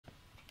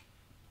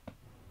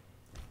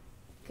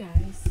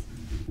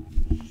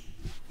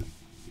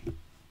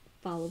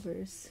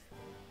followers,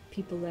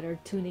 people that are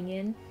tuning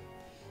in.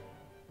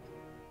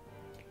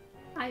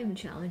 I am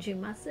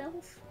challenging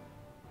myself.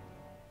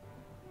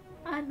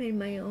 I made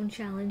my own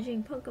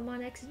challenging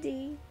Pokemon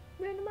XD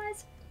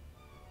Randomizer.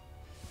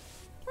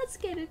 Let's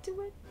get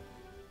into it.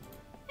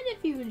 And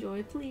if you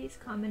enjoy, please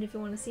comment if you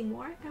want to see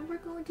more, and we're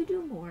going to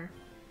do more.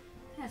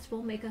 Yes,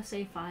 we'll make a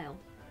save file.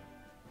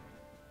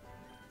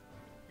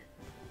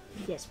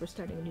 Yes, we're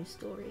starting a new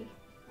story.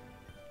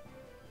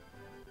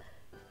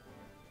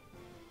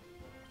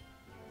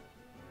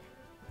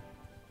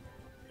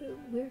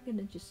 We're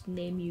gonna just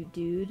name you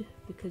Dude,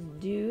 because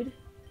Dude,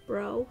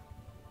 bro,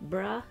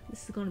 bruh,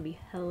 this is gonna be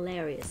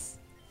hilarious.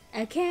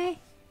 Okay?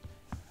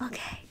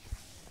 Okay.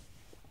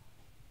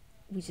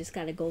 We just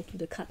gotta go through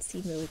the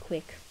cutscene really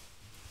quick,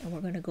 and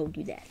we're gonna go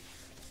do that.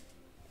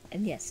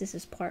 And yes, this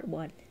is part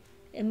 1.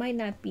 It might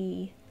not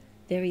be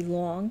very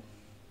long,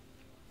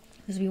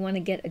 because we want to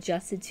get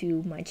adjusted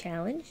to my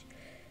challenge,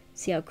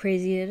 see how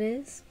crazy it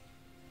is.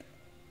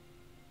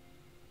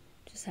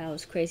 Just how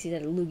it's crazy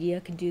that a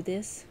Lugia can do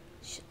this.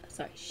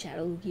 Sorry,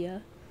 Shadow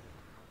Lugia.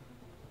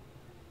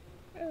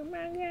 Oh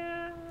my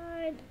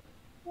god!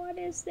 What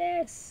is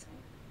this?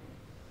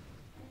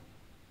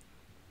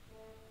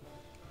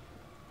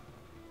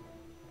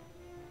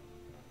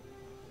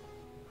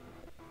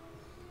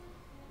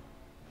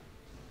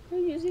 We're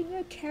using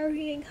a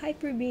carrying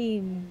hyper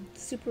beam.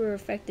 Super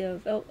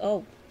effective.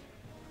 Oh.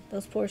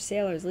 Those poor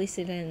sailors. At least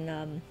they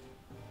didn't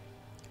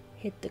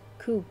hit the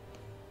coop.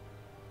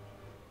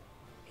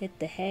 Hit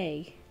the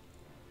hay.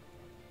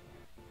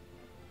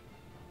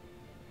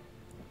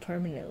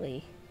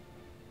 Permanently.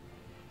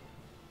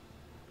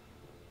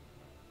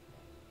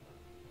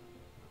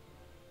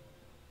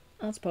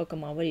 That's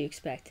Pokemon. What do you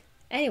expect?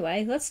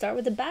 Anyway, let's start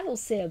with the battle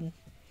sim.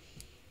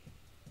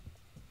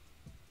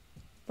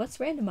 What's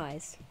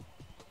randomized?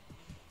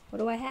 What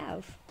do I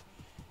have?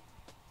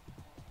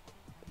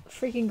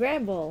 Freaking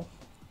Granbull.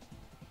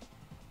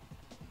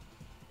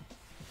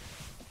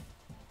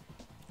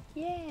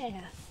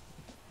 Yeah.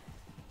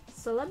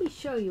 So let me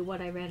show you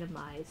what I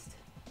randomized.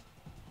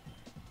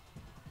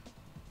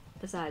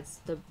 Besides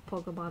the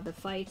Pokemon that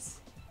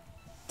fights.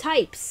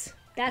 Types.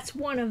 That's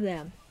one of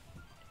them.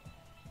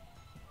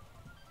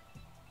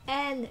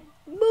 And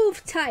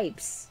move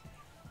types.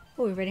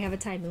 Oh, we already have a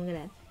type. Look at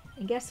that.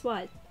 And guess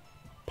what?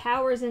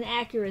 Powers and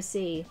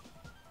accuracy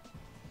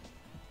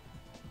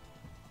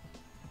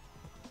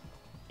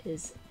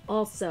is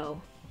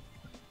also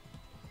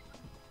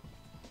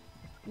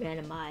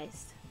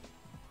randomized.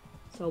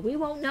 So we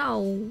won't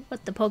know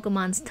what the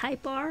Pokemon's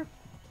type are.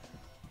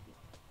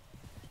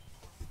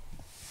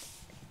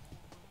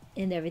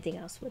 And everything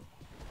else would.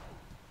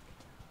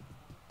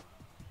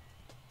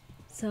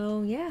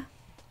 So yeah.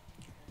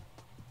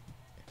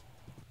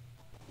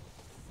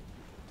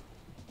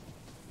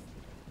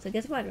 So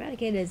guess what?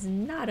 Eradicate is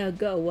not a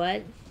go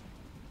what?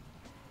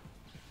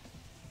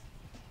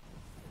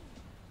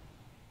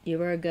 You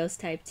were a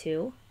ghost type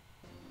too?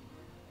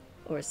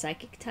 Or a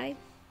psychic type?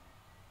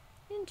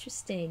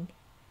 Interesting.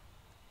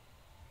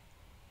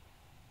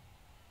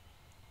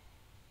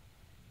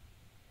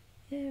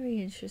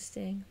 Very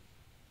interesting.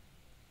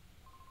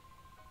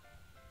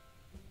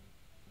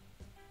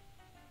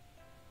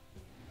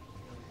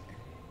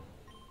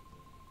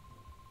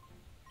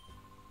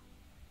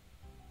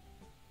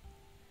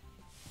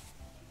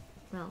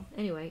 Well,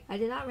 anyway, I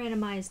did not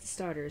randomize the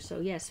starters, so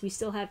yes, we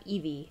still have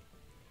Eevee.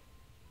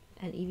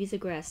 And Eevee's a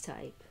grass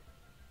type.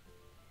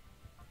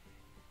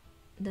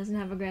 It doesn't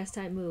have a grass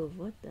type move.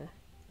 What the?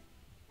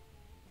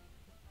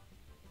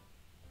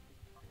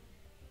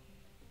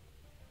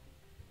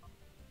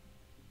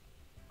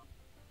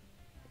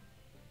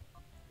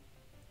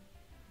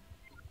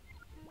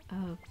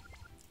 Oh.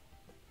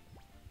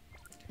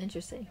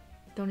 Interesting.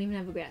 Don't even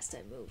have a grass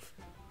type move.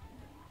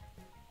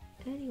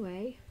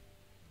 Anyway.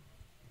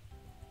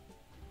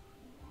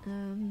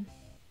 Hold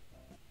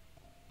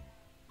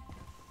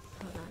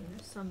on,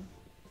 there's some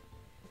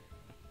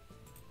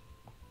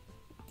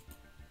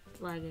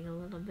lagging a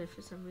little bit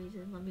for some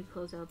reason. Let me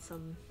close out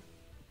some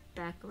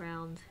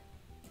background.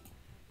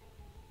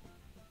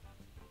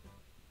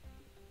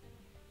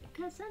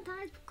 Because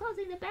sometimes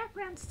closing the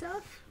background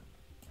stuff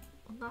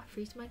will not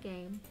freeze my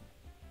game.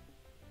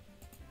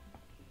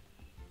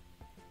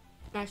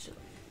 Actually,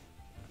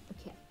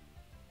 okay.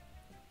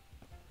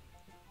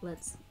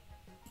 Let's.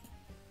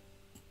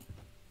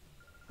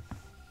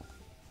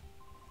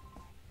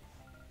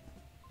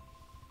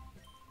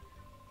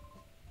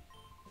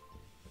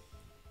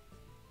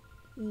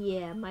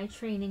 Yeah, my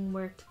training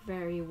worked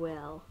very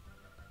well.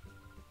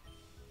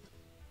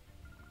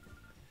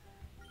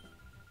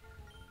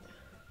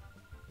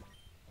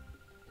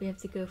 We have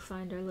to go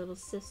find our little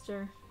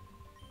sister.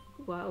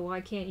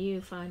 Why can't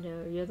you find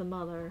her? You're the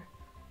mother.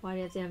 Why do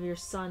you have to have your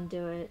son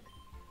do it?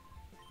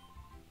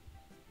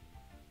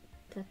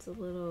 That's a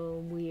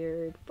little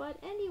weird. But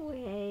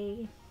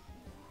anyway.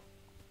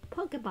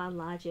 Pokemon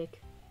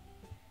logic.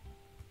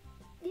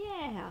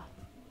 Yeah.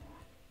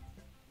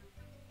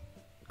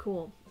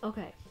 Cool.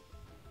 Okay.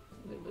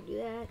 I'm gonna go do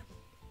that.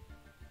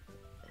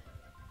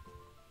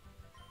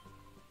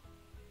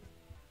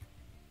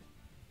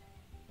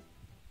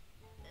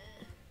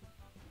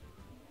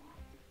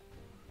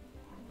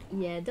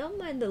 Yeah, don't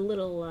mind the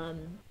little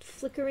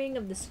flickering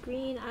of the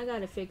screen. I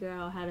gotta figure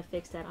out how to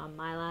fix that on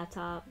my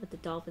laptop with the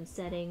dolphin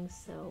settings.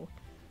 So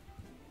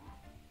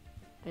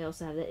I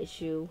also have that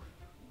issue.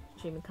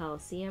 Streaming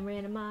Coliseum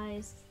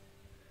randomized.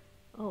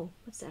 Oh,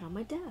 what's that on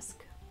my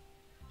desk?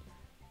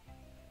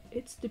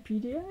 It's the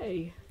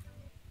PDA.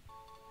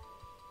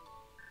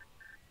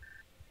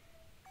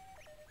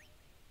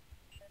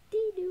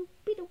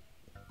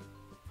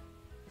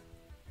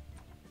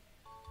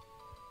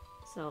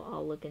 So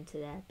I'll look into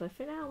that. But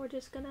for now, we're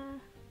just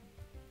gonna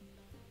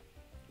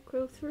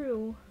go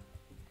through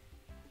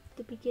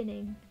the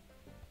beginning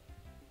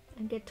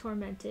and get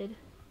tormented.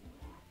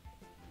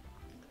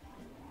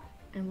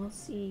 And we'll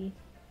see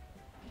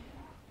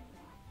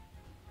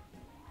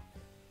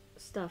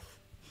stuff.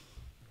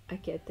 I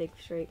can't think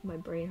straight. My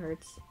brain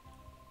hurts.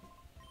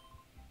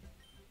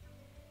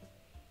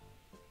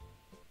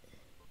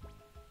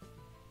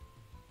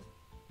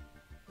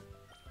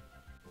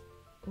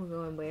 We're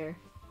going where?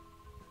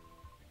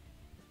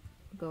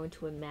 We're going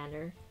to a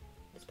manor.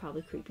 It's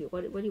probably creepy.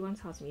 What do you want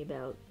to talk to me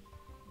about?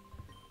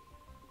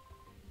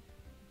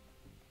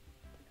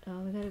 Oh,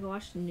 we gotta go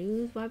watch the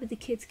news? Why would the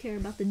kids care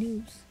about the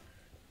news?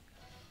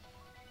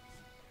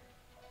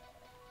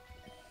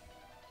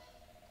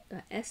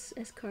 The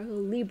SS Cargo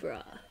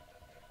Libra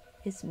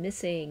is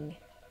missing.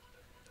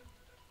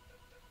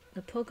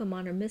 The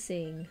Pokemon are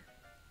missing.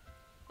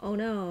 Oh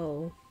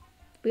no.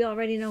 We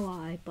already know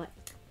why, but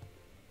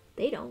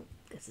they don't,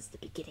 because it's the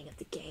beginning of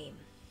the game.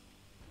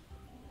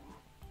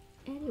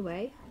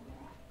 Anyway,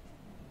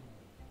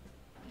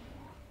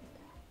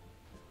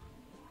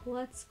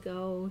 let's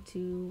go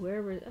to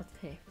wherever.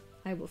 Okay,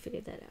 I will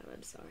figure that out.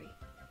 I'm sorry.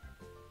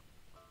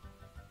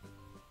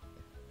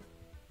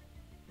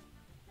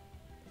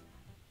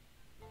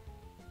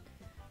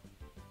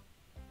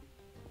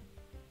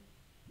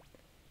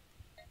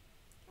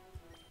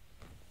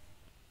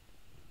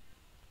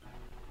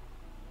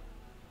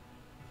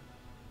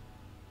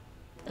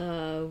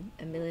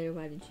 Emulator,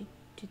 why did you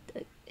do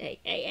that?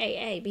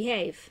 Hey,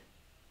 behave.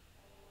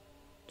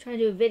 I'm trying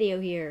to do a video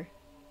here.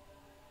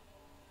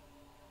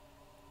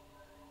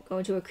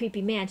 Going to a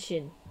creepy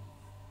mansion.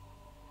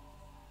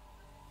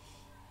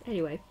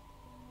 Anyway,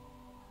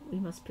 we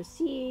must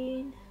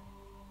proceed.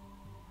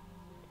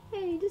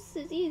 Hey, this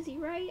is easy,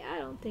 right? I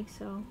don't think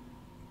so.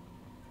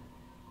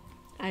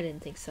 I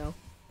didn't think so.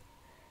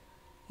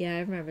 Yeah, I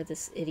remember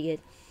this idiot.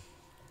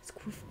 This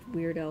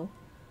weirdo.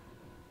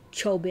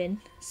 Chobin,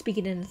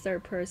 speaking in the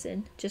third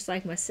person, just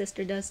like my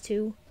sister does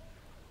too.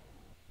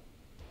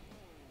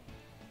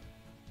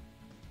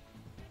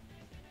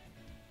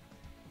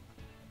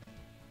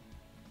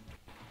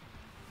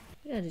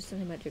 You gotta do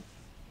something about your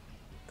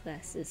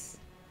glasses.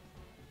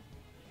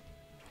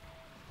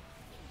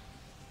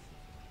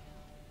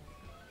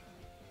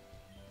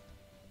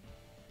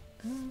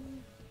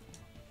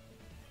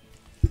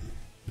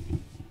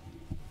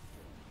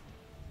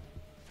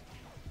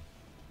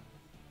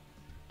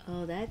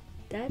 Oh, that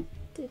did.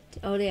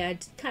 Oh, yeah, I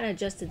kind of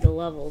adjusted the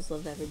levels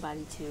of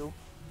everybody too.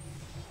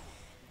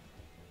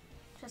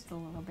 Just a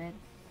little bit.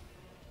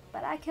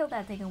 But I killed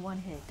that thing in one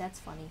hit. That's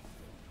funny.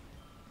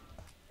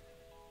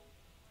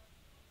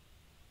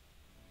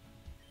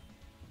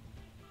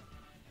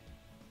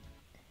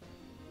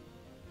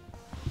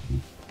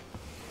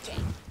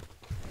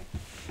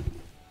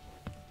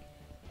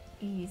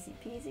 Easy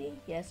peasy.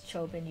 Yes,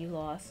 Chobin, you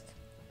lost.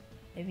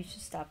 Maybe you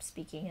should stop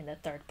speaking in the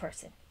third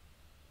person.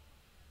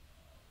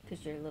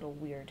 Because you're a little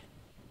weird.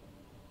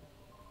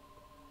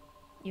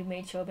 You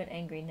made Chobin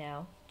angry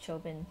now.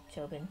 Chobin.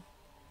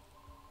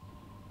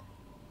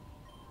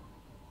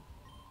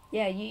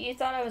 Yeah, you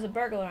thought I was a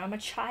burglar. I'm a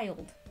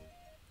child.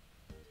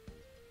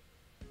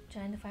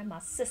 Trying to find my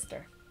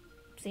sister.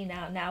 See,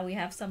 now we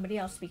have somebody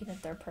else speaking in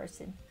third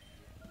person.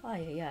 Ay.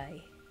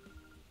 You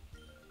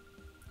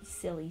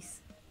sillies.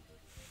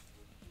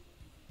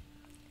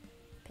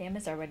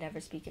 Pamazar would never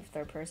speak in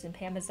third person.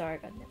 Pamazar,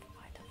 oh, never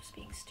mind, I was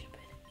being stupid.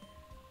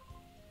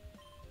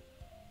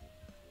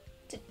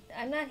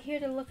 I'm not here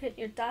to look at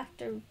your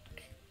Dr.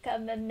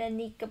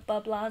 Kamenika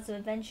Bubla's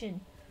invention.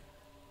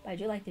 But I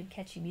do like the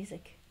catchy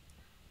music.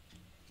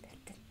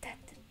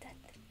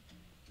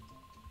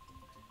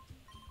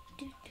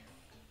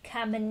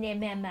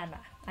 Kamenemana.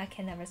 I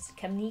can never say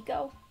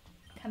Kamniko?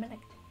 Kamek?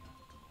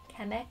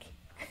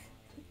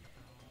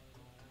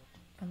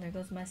 And there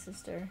goes my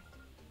sister.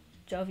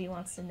 Jovi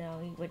wants to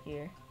know what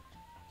year.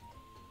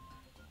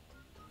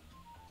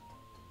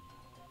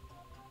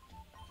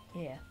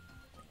 Yeah.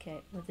 Okay,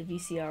 with the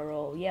VCR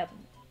roll. Yep,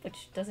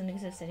 which doesn't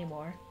exist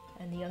anymore.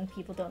 And the young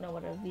people don't know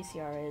what a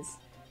VCR is.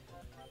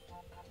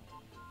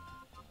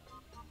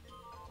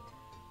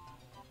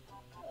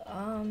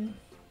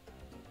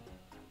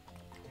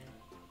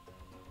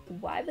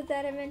 Why would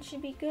that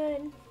invention be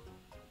good?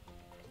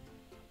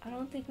 I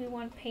don't think we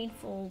want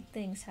painful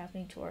things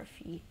happening to our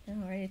feet.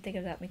 Already think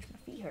of that makes my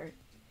feet hurt.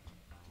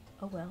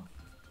 Oh well.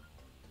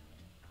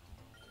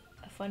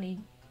 A funny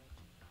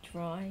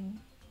drawing.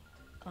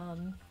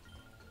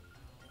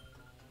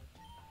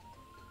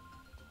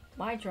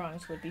 My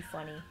drawings would be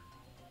funny.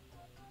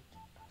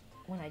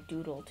 when I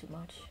doodle too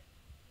much.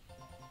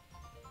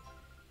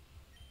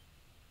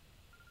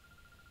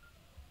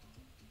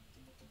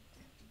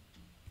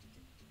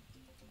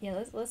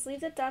 Yeah, let's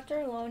leave the doctor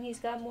alone. He's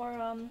got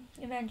more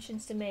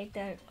inventions to make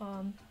that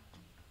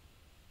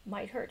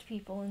might hurt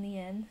people in the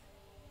end.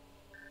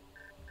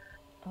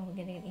 Oh, we're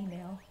getting an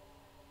email.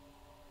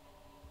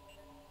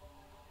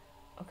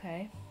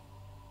 Okay.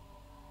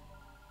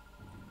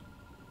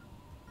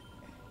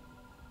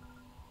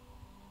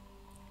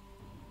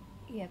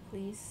 Yeah,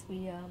 please.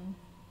 We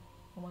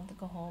want to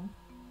go home.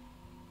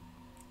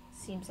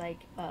 Seems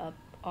like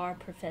our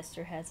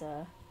professor has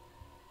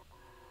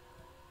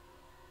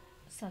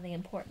something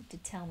important to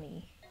tell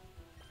me.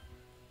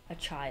 A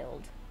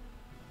child.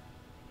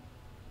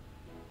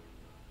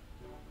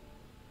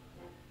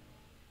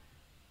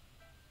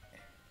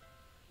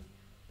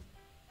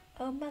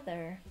 Oh,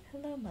 Mother.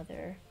 Hello,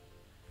 Mother.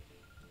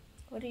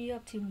 What are you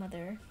up to,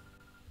 Mother?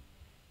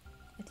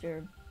 With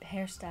your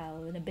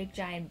hairstyle and a big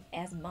giant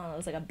ass bun. It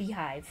was like a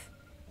beehive.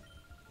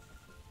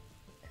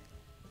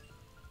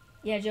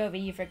 Yeah,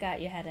 Jovi, you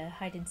forgot you had a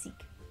hide and seek.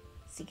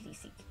 Seekity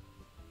seek.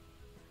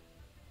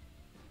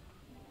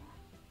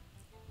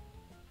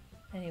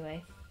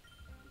 Anyway.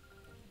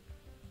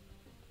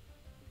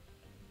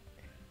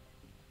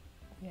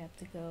 We have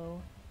to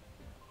go.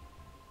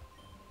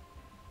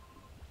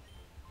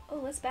 Oh,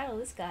 let's battle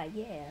this guy.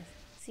 Yeah.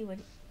 See what.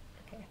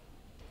 Okay.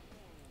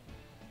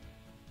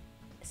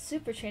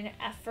 Super Trainer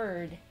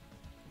Efford.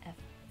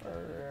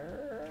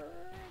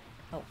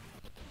 Oh.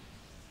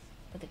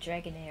 With the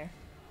dragon air.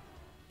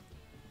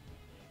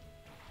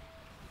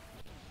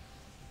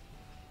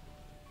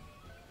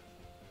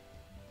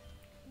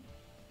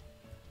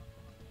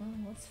 Well,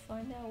 let's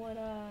find out what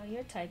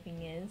your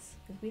typing is,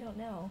 because we don't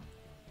know.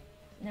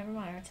 Never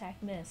mind, our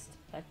attack missed.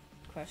 A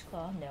Crush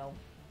Claw? No.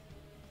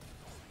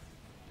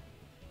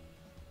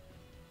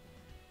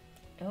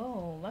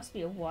 Oh, must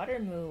be a water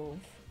move.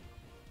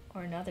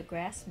 Or another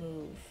grass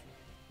move.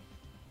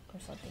 Or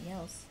something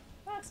else.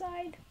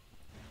 Rockside!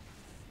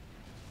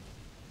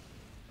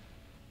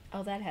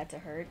 Oh, that had to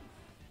hurt.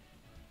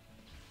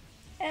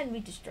 And we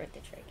destroyed the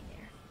dragon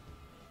air.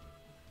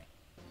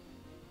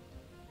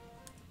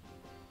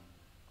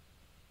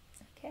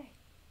 Okay.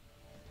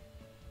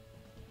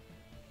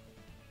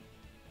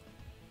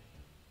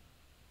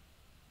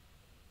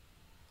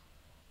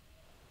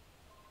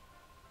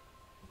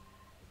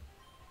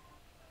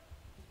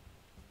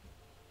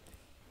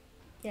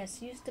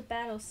 Yes, use the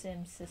battle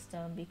sim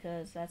system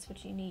because that's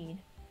what you need.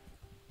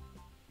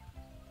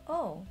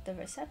 Oh, the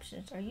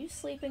receptionist. Are you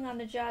sleeping on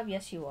the job?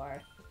 Yes, you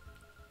are.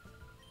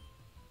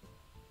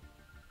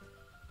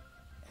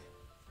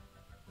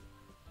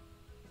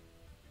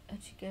 What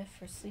you get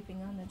for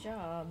sleeping on the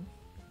job?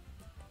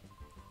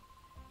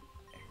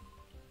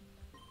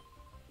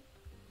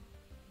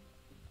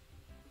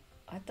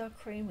 I thought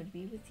Crane would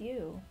be with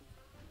you.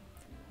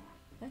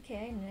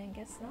 Okay, I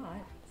guess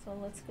not. So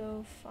let's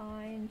go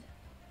find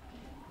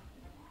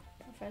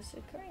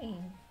Professor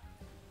Crane.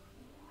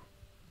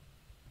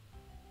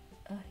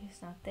 Oh,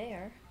 he's not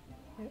there.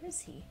 Where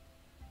is he?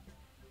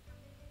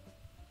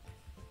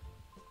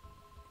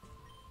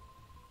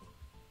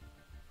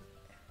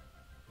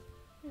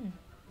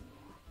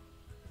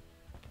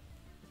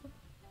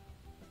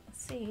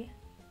 Let's see.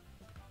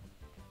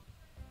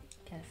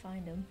 Gotta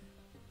find him.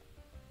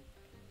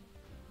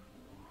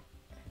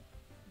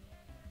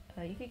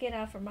 Oh, you could get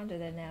out from under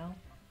there now.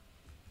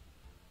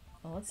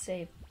 Well, let's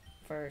save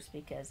first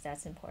because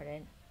that's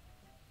important.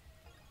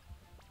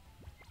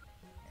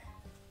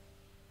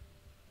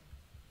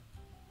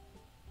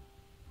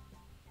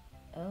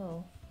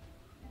 Oh.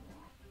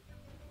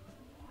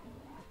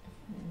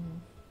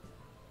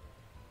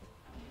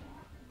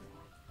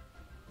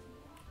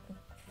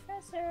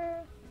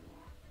 Professor!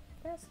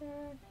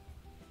 Professor!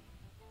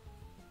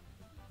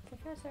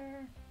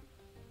 Professor!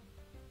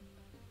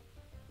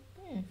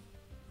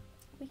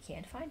 We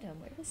can't find him.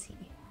 Where is he?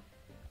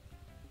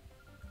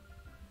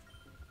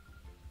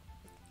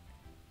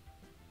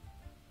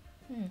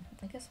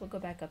 I guess we'll go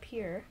back up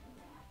here.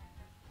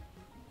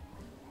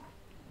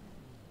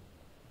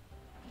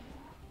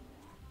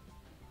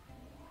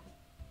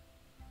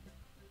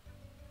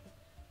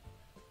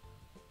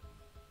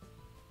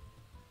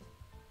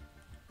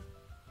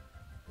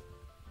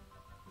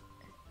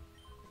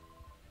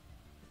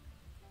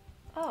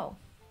 Oh,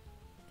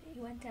 he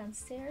went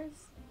downstairs?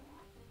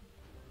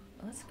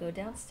 Let's go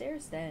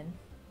downstairs then.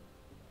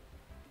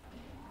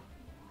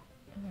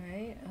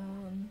 Alright,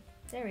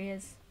 there he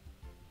is.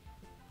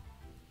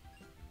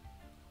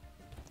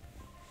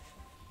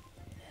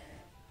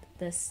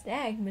 The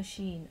snag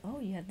machine. Oh,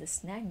 you have the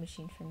snag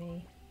machine for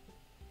me.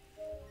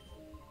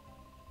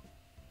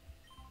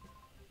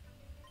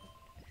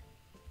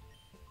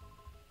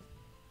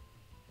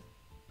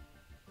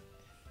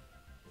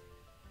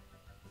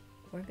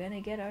 We're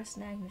gonna get our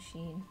snag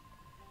machine.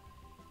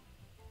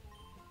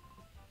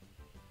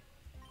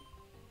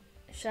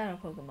 Shadow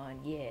Pokemon,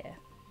 yeah.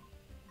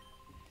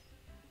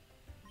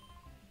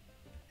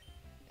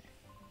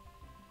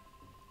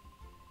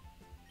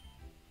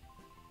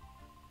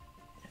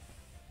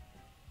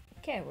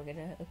 Okay, we're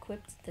gonna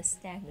equip the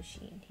snag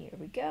machine. Here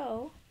we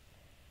go.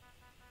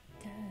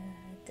 Da,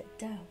 da,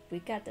 da. We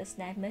got the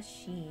snag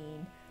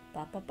machine.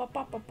 Ba, ba, ba,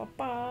 ba, ba, ba,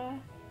 ba.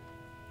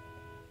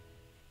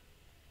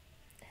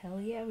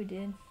 Hell yeah, we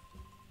did.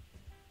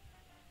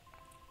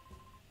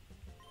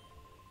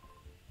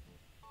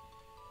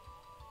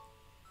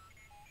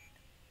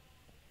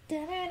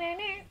 Da, da, da,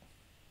 da.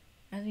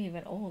 I have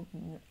an old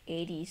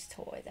 80s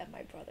toy that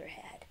my brother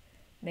had.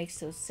 Makes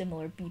those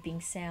similar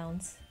beeping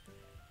sounds.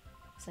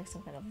 It's like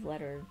some kind of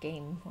letter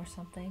game or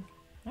something.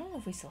 I don't know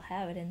if we still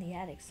have it in the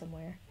attic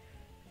somewhere.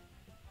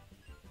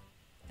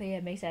 But yeah,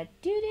 it makes that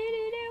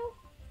doo-doo-doo-doo.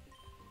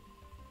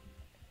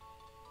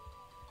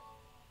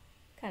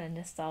 Kind of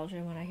nostalgia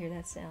when I hear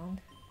that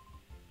sound.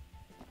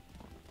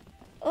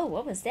 Oh,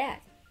 what was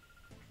that?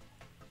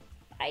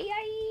 Ay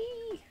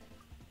ay!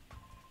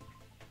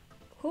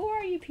 Who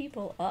are you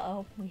people?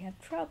 Uh-oh, we have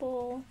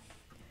trouble.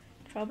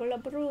 Trouble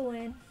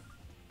a-brewing.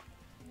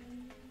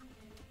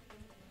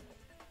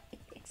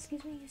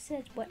 Excuse me, you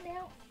said what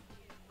now?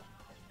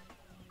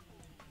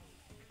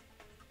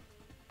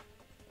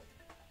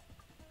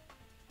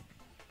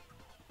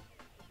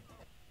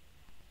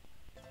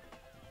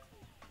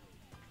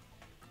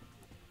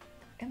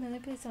 Emily,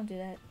 please don't do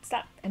that.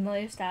 Stop.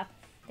 Emily, stop.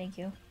 Thank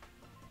you.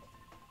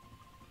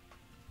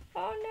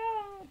 Oh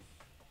no!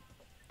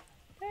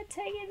 They're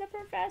taking the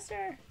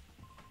professor!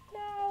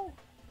 No!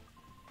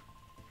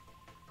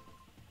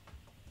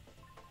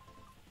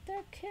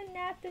 They're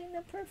kidnapping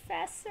the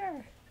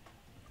professor!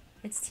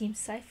 It's Team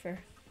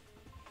Cypher.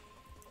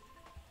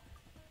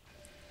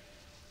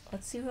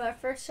 Let's see who our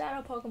first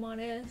shadow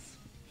Pokemon is.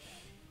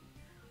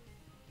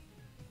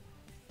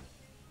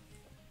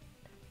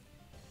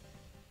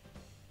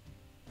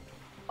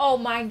 Oh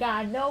my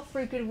god, no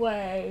freaking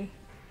way.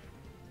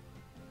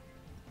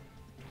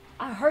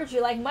 I heard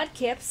you like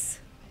mudkips.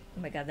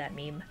 Oh my god, that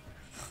meme.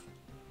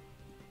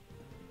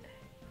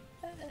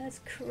 That's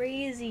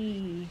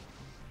crazy.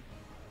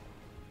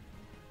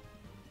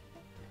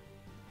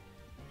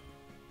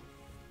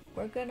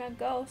 We're gonna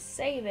go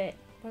save it.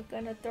 We're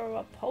gonna throw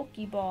a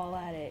Pokeball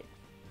at it.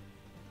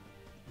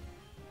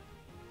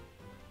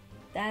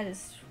 That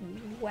is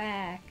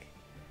whack.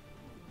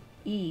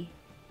 E.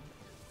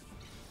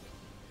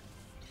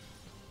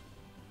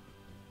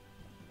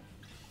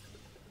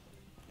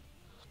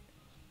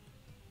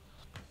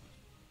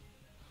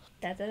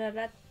 Da da da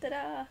da da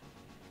da.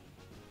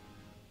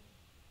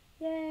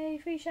 Yay,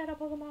 free shadow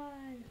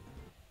Pokemon.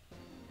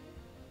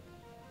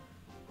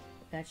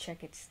 Gotta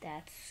check its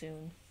stats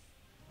soon.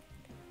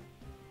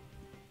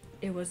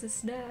 It was a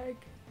snag.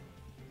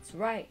 That's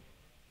right.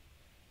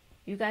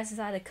 You guys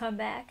decide to come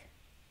back.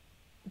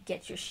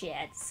 Get your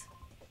sheds.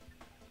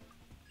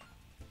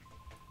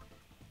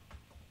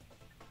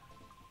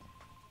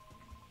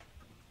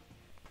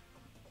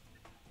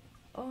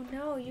 Oh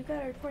no, you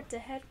gotta report to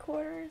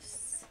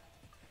headquarters?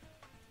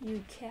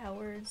 You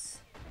cowards.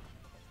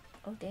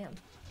 Oh damn.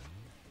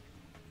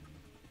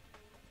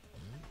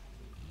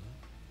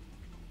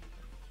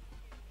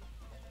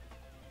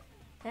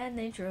 And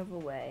they drove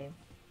away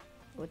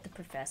with the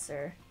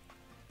professor.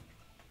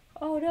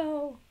 Oh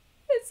no!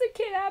 It's a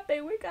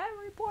kidnapping! We gotta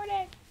report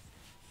it!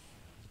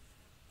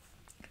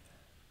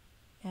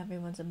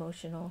 Everyone's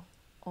emotional.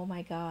 Oh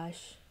my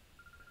gosh.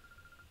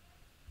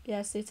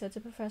 Yes, they took the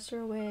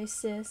professor away,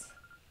 sis.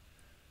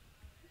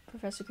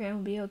 Professor Cram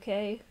will be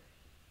okay.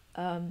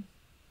 From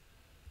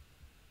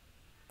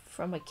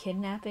a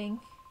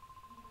kidnapping.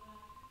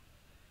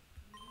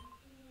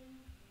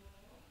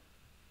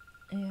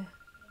 Yeah.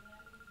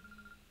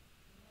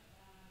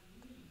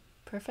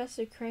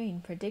 Professor Crane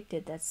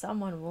predicted that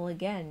someone will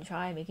again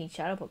try making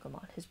shadow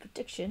Pokemon. His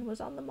prediction was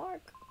on the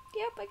mark.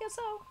 Yep, I guess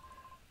so.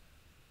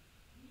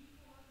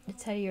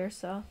 It's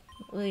Teddiursa.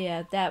 Well,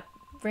 yeah, that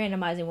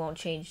randomizing won't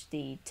change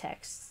the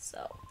text,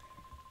 so.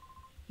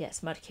 Yes,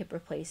 Mudkip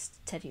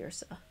replaced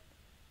Teddiursa.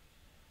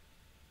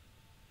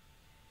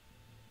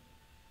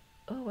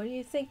 Oh, what are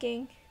you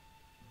thinking?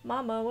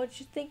 Mama, what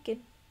you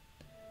thinking?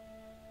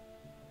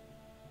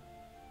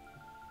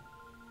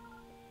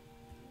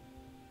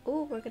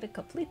 Ooh, we're gonna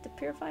complete the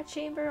purified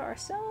chamber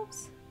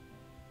ourselves?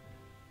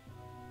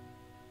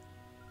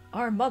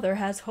 Our mother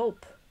has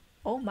hope.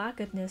 Oh my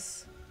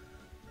goodness.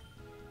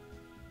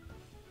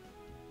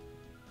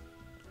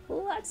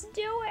 Let's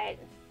do it!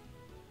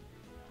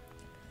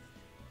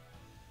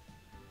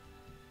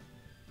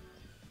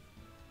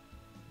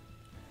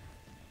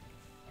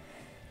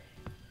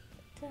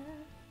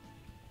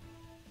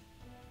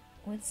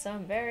 With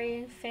some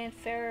very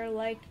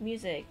fanfare-like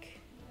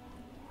music.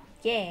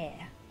 Yeah!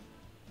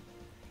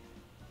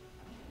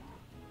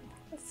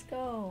 Let's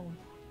go.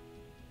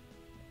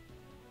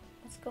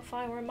 Let's go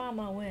find where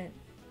Mama went.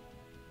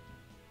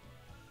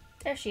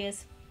 There she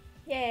is.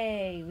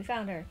 Yay! We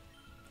found her.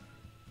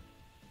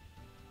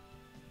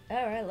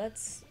 Alright,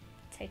 let's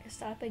take a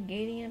stop at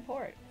Gadian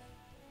Port.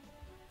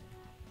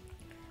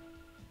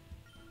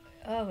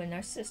 Oh, and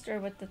our sister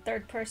with the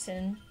third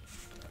person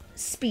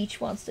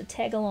speech wants to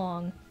tag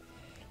along.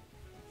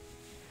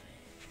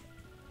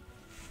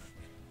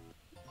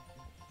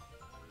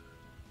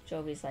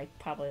 Jovi's like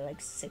probably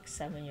like 6,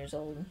 7 years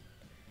old.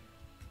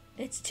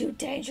 It's too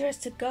dangerous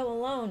to go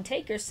alone.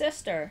 Take your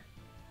sister.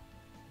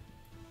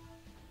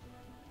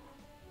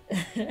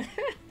 If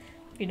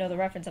you know the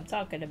reference I'm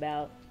talking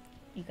about,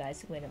 you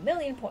guys win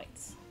 1,000,000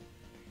 points.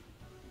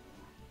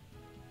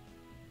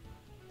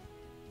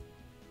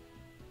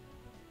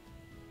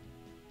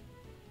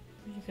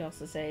 You can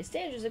also say, it's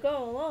dangerous to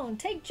go alone.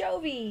 Take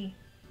Jovi.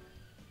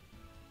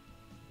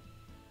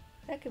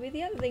 That could be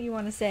the other thing you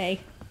want to say.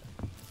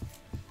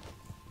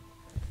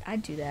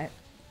 I'd do that.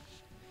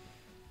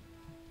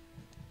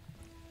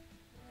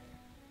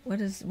 What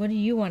do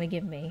you want to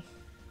give me?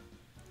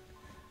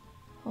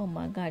 Oh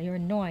my god, you're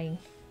annoying.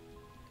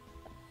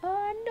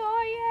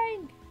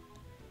 Annoying!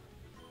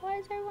 Why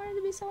is everyone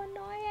to be so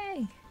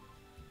annoying?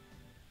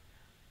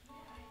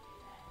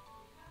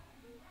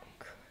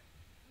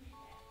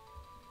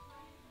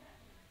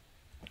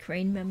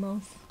 Crane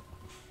memos.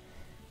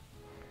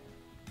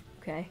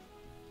 Okay.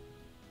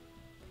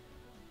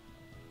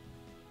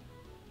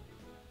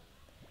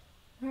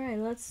 Alright,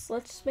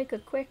 let's make a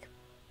quick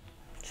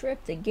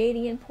trip to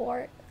Gadian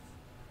Port.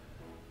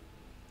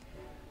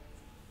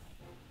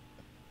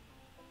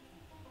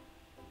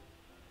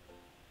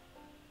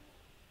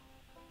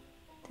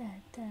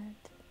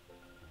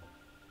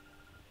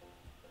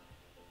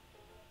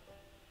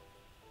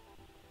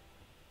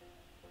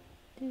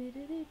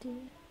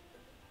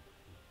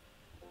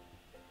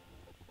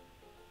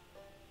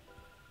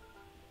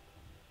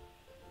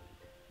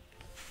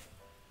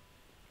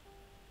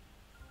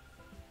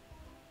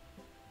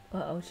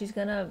 Uh-oh, she's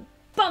gonna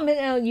bump it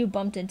out. You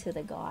bumped into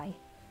the guy.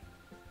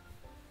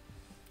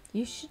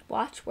 You should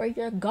watch where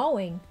you're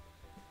going.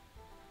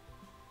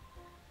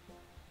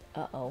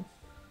 Uh-oh.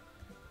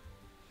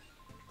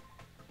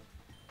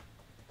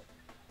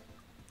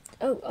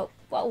 Oh,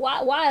 well,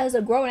 why is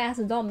a grown ass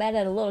adult mad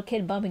at a little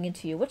kid bumping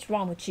into you? What's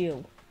wrong with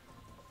you?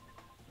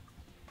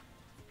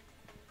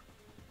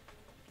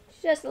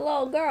 She's just a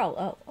little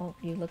girl. Oh,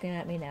 you're looking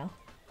at me now.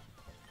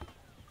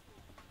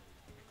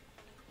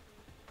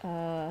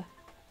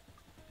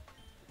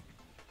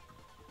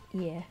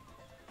 Yeah.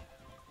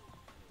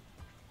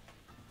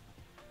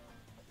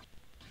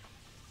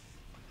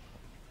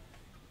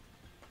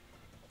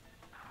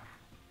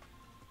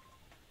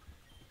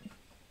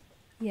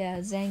 Yeah,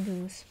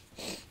 Zangoose.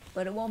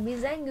 But it won't be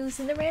Zangoose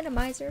in the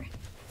randomizer.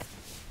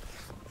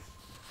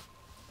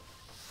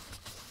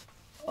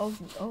 Oh,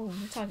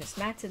 we're talking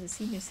smack to the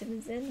senior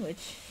citizen,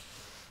 which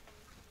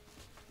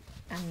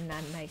I'm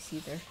not nice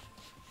either.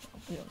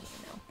 We don't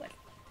even know, but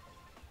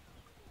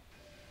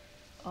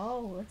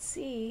oh, let's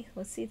see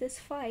this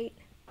fight.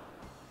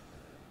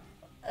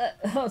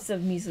 Oh, it's a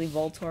measly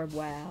Voltorb.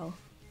 Wow.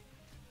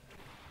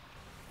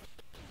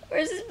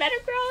 Where's this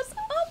Metagross?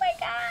 Oh my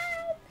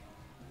god!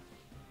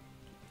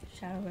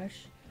 Shadow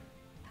Rush.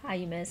 Hi,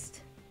 you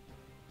missed.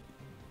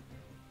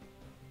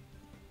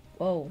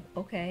 Whoa,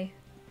 okay.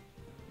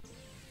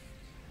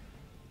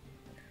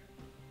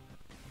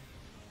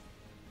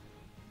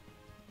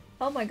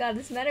 Oh my god,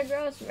 this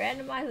Metagross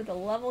randomized with a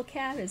level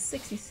cap is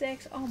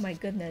 66. Oh my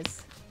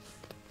goodness.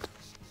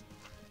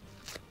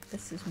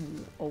 This is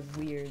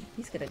weird.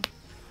 He's gonna...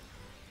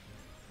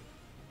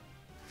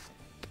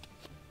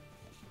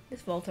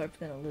 This Voltorb's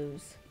gonna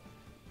lose.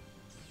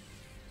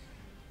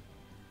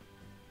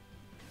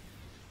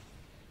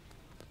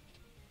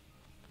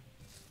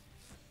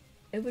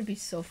 It would be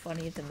so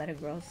funny if the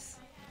Metagross...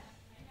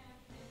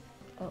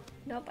 Oh,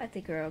 nope, I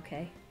think we're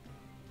okay.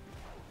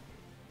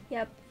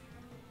 Yep.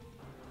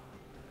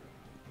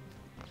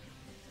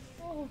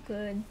 Oh,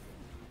 good.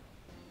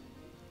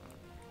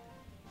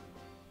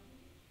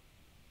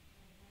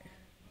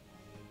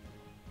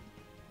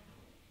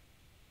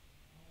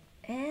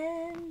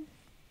 And...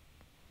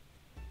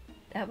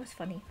 that was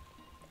funny.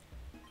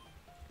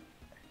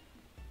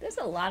 There's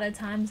a lot of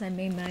times I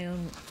made my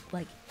own,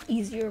 like,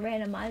 easier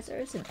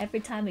randomizers, and every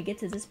time we get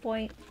to this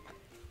point,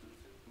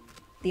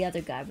 the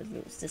other guy would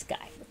lose. This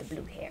guy with the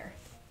blue hair.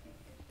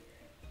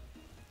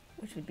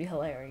 Which would be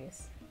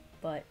hilarious.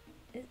 But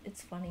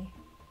it's funny.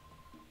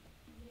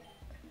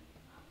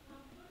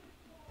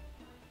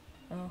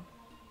 Oh.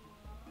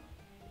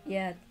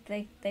 Yeah,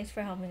 thanks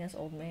for helping us,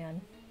 old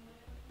man.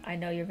 I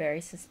know you're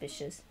very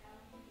suspicious.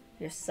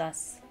 You're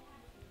sus.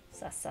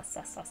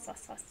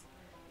 Sus.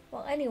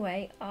 Well,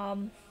 anyway,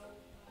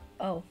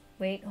 oh,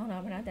 wait, hold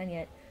on, we're not done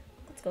yet.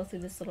 Let's go through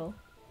this little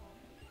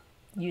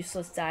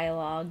useless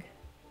dialogue.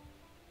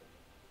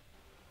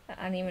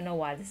 I don't even know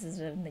why this is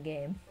in the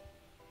game.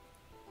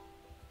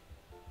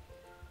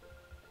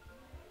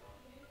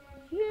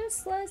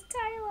 Useless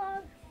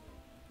dialogue.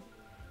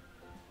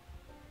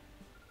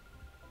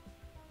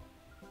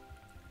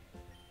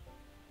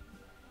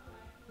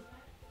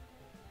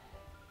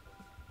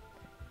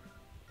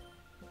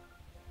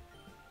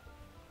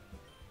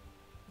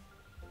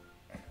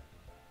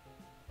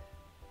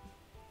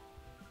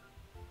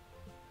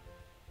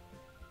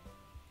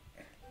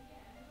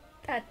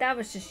 That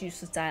was just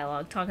useless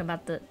dialogue, talking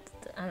about the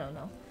I don't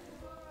know.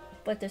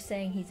 But they're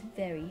saying he's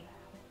very,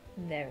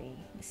 very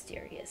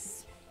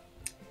mysterious.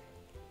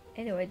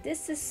 Anyway,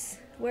 this is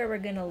where we're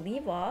gonna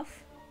leave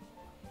off.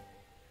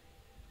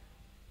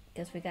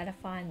 Because we gotta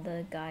find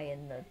the guy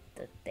in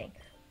the thing.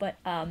 But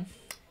I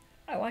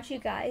want you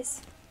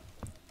guys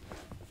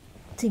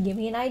to give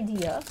me an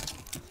idea.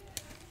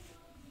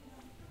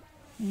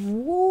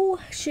 Who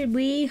should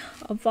we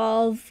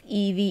evolve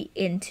Eevee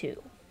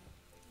into?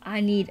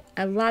 I need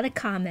a lot of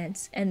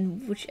comments,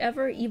 and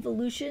whichever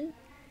evolution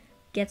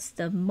gets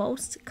the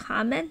most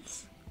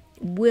comments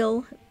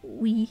will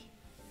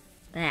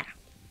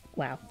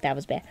wow, that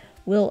was bad.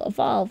 We'll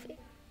evolve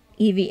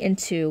Eevee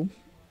into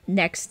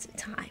next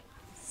time.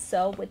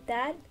 So with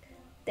that,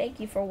 thank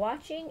you for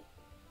watching,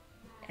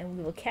 and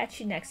we will catch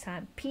you next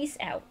time. Peace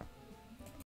out.